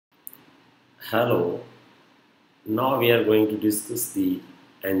Hello, now we are going to discuss the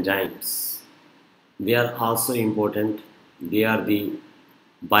enzymes. They are also important. They are the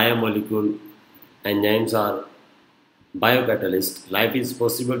biomolecule. Enzymes are biocatalysts. Life is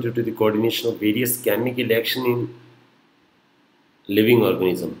possible due to the coordination of various chemical reaction in living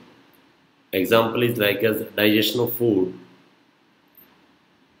organism. Example is like as digestion of food,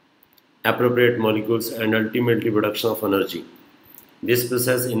 appropriate molecules, and ultimately production of energy. This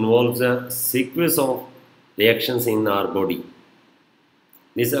process involves a sequence of reactions in our body.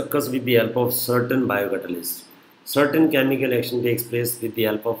 This occurs with the help of certain biocatalysts. Certain chemical action takes place with the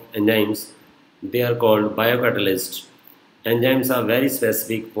help of enzymes. They are called biocatalysts. Enzymes are very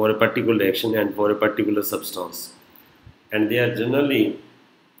specific for a particular reaction and for a particular substance. And they are generally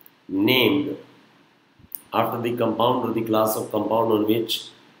named after the compound or the class of compound on which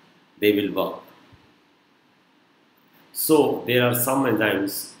they will work. So there are some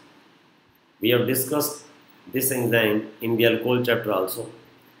enzymes. We have discussed this enzyme in the alcohol chapter also,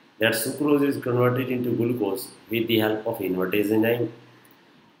 that sucrose is converted into glucose with the help of invertase enzyme,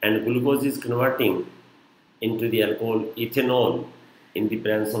 and glucose is converting into the alcohol ethanol in the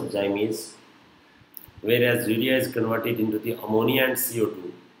presence of zymase, whereas urea is converted into the ammonia and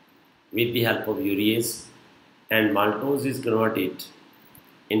CO2 with the help of urease, and maltose is converted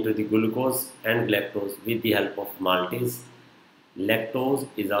into the glucose and galactose with the help of maltase. Lactose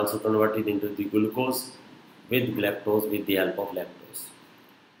is also converted into the glucose with galactose with the help of lactose.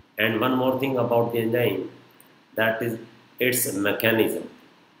 And one more thing about the enzyme, that is its mechanism.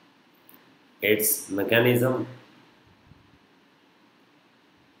 Its mechanism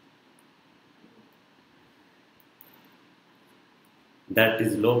that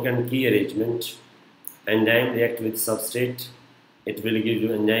is lock and key arrangement. Enzyme react with substrate. It will give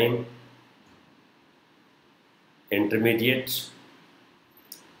you enzyme intermediate,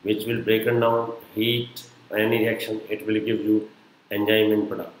 which will break down heat any reaction. It will give you enzyme end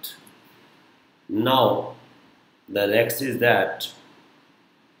product. Now the next is that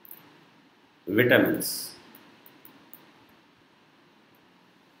vitamins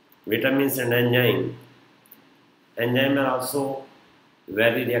and enzyme are also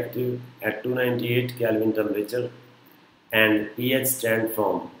very reactive at 298 Kelvin temperature, and pH stand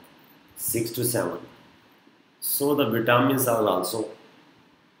from 6 to 7. So the vitamins are also,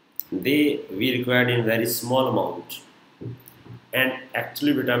 we required in very small amount, and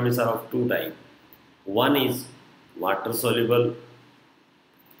actually vitamins are of two type. One is water soluble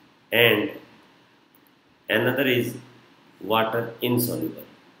and another is water insoluble.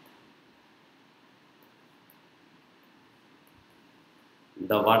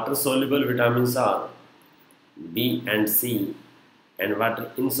 The water soluble vitamins are B and C, and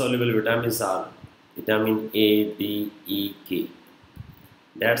water insoluble vitamins are vitamin A, D, E, K.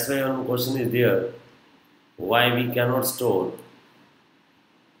 That's why one question is there, why we cannot store,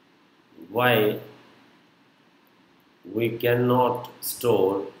 why we cannot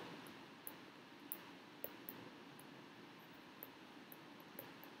store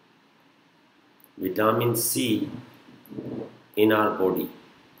vitamin C in our body.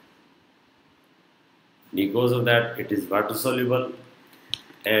 Because of that, it is water soluble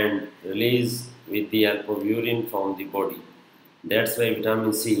and released with the help of urine from the body. That's why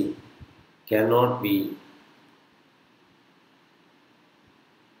vitamin C cannot be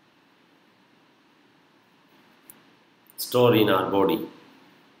stored in our body.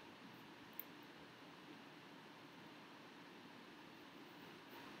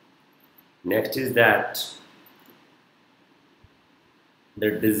 Next is that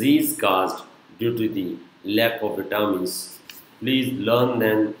the disease caused due to the lack of vitamins. Please learn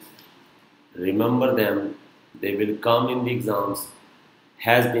them, remember them, they will come in the exams,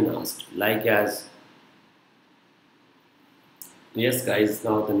 has been asked. Like as, yes guys,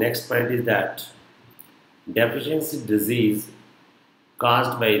 now the next point is that deficiency disease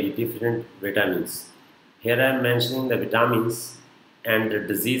caused by the different vitamins. Here I am mentioning the vitamins and the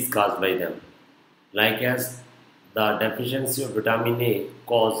disease caused by them. Like as the deficiency of vitamin A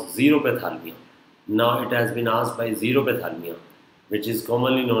cause xerophthalmia. Now it has been asked by xerophthalmia, which is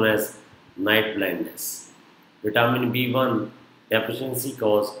commonly known as night blindness. Vitamin B1 deficiency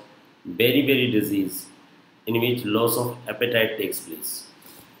cause beriberi disease, in which loss of appetite takes place.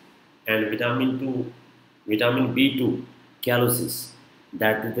 And vitamin B2 callosis,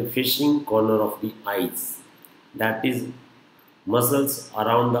 that is the fishing corner of the eyes. That is, muscles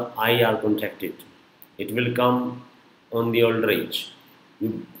around the eye are contracted. It will come on the older age.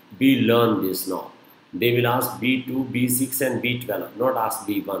 We learn this now. They will ask B2, B6 and B12, not ask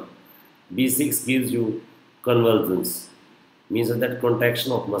B1. B6 gives you convulsions, means that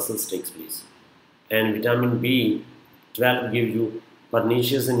contraction of muscles takes place. And vitamin B12 gives you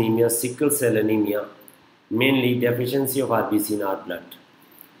pernicious anemia, sickle cell anemia, mainly deficiency of RBC in our blood.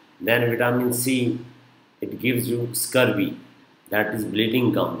 Then vitamin C, it gives you scurvy, that is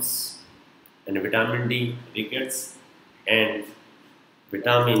bleeding gums. And vitamin D, rickets. And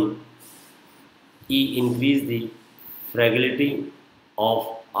vitamin E increase the fragility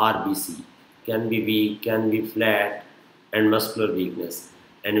of RBC, can be weak, can be flat, and muscular weakness.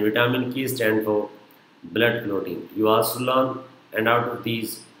 And vitamin K stand for blood clotting. You also learn, and out of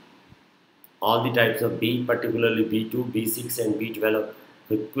these, all the types of B, particularly B2, B6, and B12,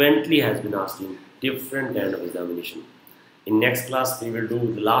 frequently has been asked in different kind of examination. In next class, we will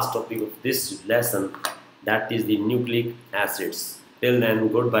do the last topic of this lesson, that is the nucleic acids. Till then,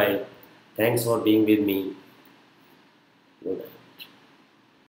 goodbye. Thanks for being with me. Goodbye.